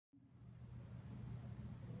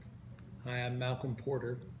Hi, I'm Malcolm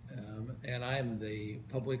Porter, and I'm the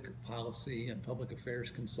Public Policy and Public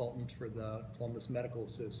Affairs Consultant for the Columbus Medical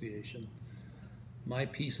Association. My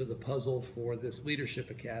piece of the puzzle for this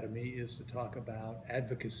Leadership Academy is to talk about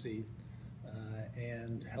advocacy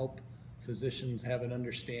and help physicians have an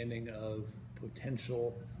understanding of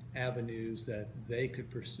potential avenues that they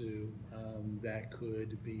could pursue that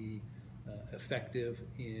could be effective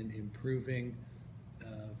in improving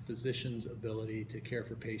physicians' ability to care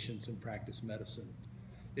for patients and practice medicine.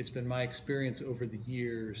 It's been my experience over the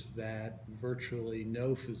years that virtually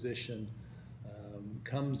no physician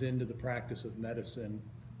comes into the practice of medicine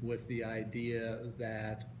with the idea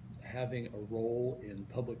that having a role in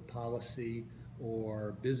public policy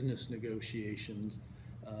or business negotiations,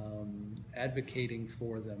 advocating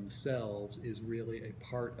for themselves is really a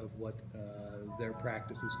part of what their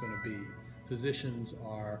practice is going to be. Physicians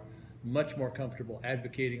are much more comfortable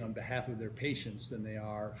advocating on behalf of their patients than they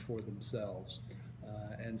are for themselves.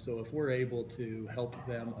 And so if we're able to help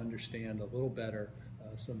them understand a little better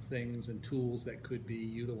some things and tools that could be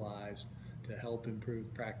utilized to help improve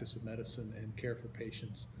the practice of medicine and care for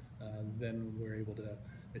patients, then we're able to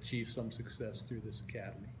achieve some success through this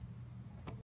academy.